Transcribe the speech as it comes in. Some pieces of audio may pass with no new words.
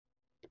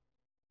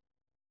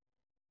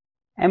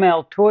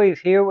ML Toys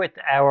here with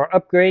our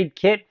upgrade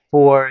kit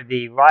for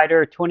the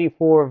Ryder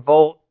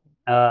 24-volt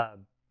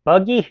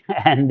buggy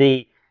and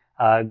the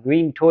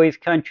Green Toys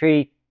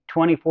Country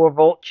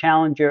 24-volt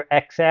Challenger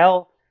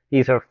XL.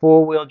 These are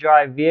four-wheel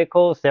drive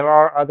vehicles. There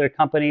are other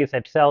companies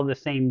that sell the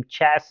same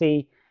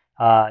chassis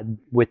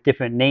with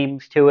different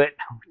names to it.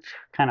 It's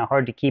kind of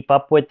hard to keep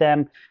up with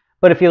them.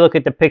 But if you look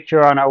at the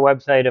picture on our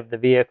website of the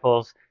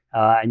vehicles,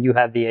 and you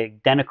have the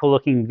identical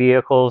looking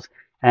vehicles,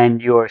 and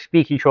your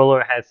speed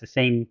controller has the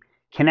same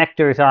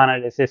connectors on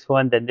it as this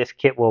one, then this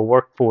kit will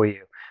work for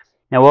you.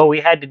 Now, what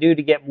we had to do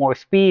to get more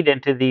speed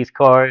into these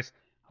cars,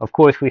 of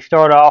course, we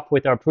start off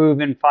with our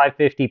proven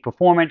 550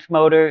 performance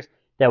motors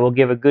that will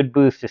give a good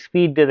boost of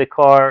speed to the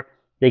car.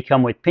 They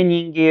come with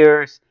pinion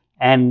gears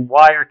and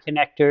wire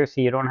connectors,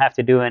 so you don't have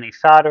to do any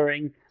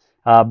soldering.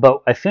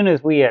 But as soon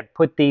as we had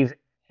put these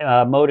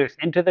motors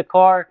into the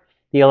car,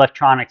 the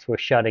electronics were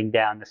shutting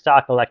down. The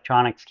stock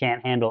electronics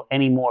can't handle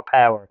any more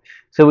power.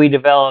 So we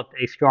developed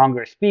a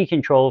stronger speed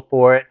control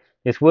for it.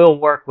 This will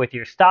work with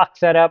your stock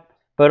setup,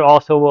 but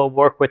also will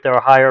work with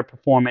our higher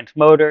performance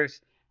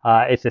motors.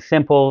 It's a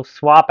simple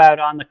swap out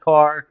on the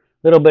car.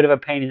 A little bit of a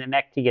pain in the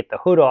neck to get the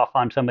hood off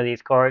on some of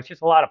these cars.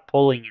 Just a lot of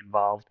pulling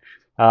involved.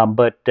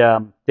 But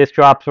this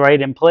drops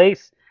right in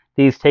place.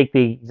 These take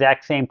the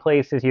exact same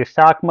place as your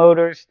stock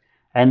motors.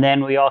 And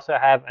then we also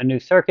have a new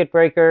circuit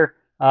breaker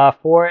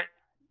for it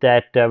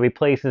that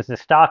replaces the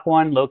stock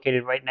one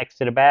located right next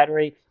to the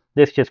battery.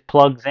 This just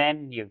plugs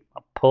in. You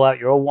pull out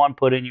your old one,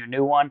 put in your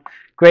new one.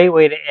 Great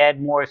way to add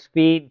more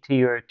speed to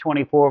your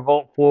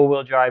 24-volt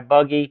four-wheel drive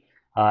buggy.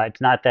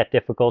 It's not that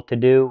difficult to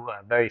do.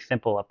 A very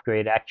simple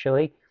upgrade,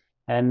 actually.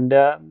 And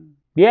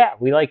yeah,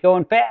 we like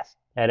going fast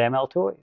at ML Toys.